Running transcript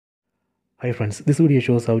Hi friends, this video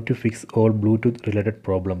shows how to fix all Bluetooth related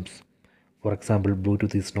problems. For example,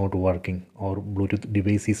 Bluetooth is not working or Bluetooth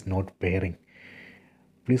device is not pairing.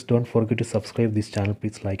 Please don't forget to subscribe this channel.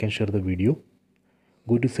 Please like and share the video.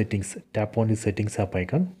 Go to settings, tap on the settings app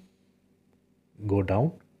icon. Go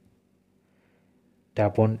down,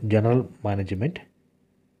 tap on general management.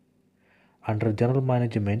 Under general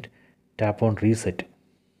management, tap on reset.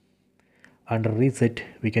 Under reset,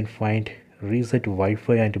 we can find reset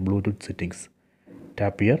Wi-Fi and Bluetooth settings.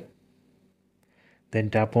 Tap here. Then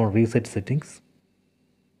tap on reset settings.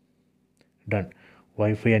 Done.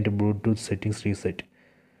 Wi-Fi and Bluetooth settings reset.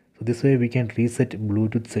 So this way we can reset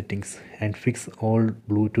Bluetooth settings and fix all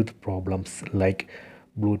Bluetooth problems like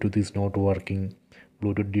Bluetooth is not working,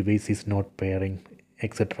 Bluetooth device is not pairing,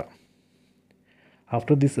 etc.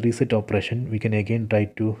 After this reset operation, we can again try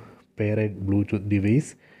to pair a Bluetooth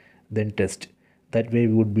device, then test. That way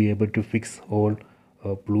we would be able to fix all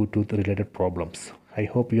Bluetooth related problems. I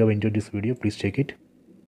hope you have enjoyed this video. Please check it.